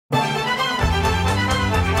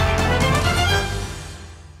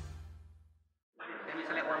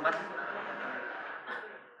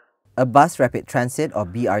A bus rapid transit or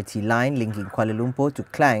BRT line linking Kuala Lumpur to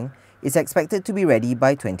Klang is expected to be ready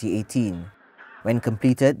by 2018. When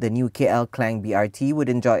completed, the new KL Klang BRT would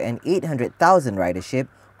enjoy an 800,000 ridership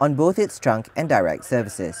on both its trunk and direct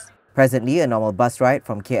services. Presently, a normal bus ride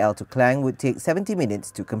from KL to Klang would take 70 minutes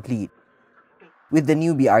to complete. With the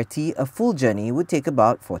new BRT, a full journey would take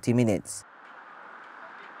about 40 minutes.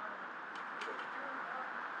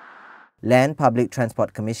 Land Public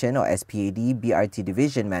Transport Commission or SPAD BRT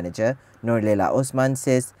Division Manager Norlela Osman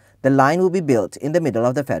says the line will be built in the middle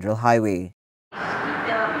of the federal highway. The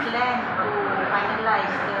plan to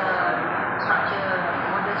finalize the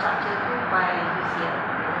model structure by this year,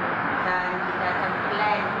 dan kita akan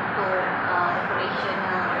plan untuk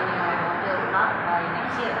operational model pula by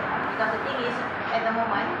next year. Because the thing is, at the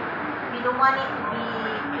moment, we don't want it to be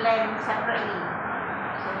planned separately.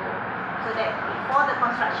 So that before the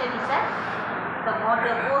construction itself, the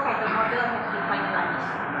model, both of the model has been finalized.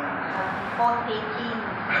 Before taking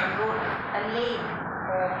a lane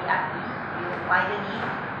for BRT, we will widen it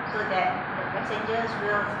so that the passengers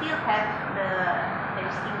will still have the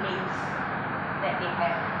existing lanes that they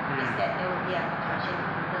have. Is that there will be a construction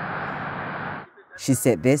later. She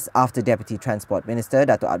said this after Deputy Transport Minister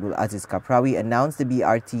Dato' Abdul Aziz Kaprawi announced the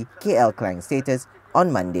BRT KL Klang status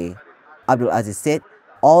on Monday. Abdul Aziz said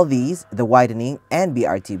all these, the widening and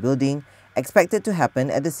BRT building, expected to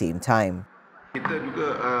happen at the same time. Kita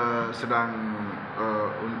juga sedang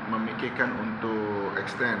memikirkan untuk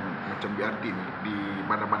extend macam BRT ni di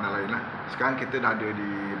bandar-bandar lain lah. Sekarang kita dah ada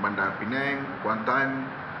di Bandar Penang, Kuantan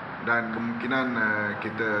dan kemungkinan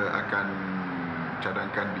kita akan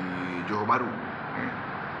cadangkan di Johor Bahru.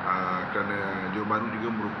 Kerana Johor Bahru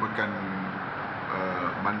juga merupakan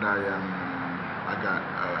bandar yang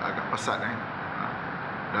agak pesat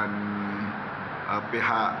dan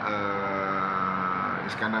pihak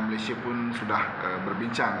Iskandar Malaysia pun sudah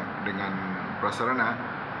berbincang dengan prasarana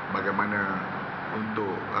bagaimana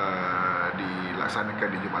untuk dilaksanakan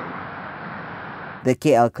di Johor Bahru. The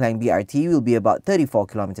KL Klang BRT will be about 34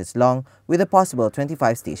 kilometers long with a possible 25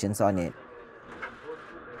 stations on it.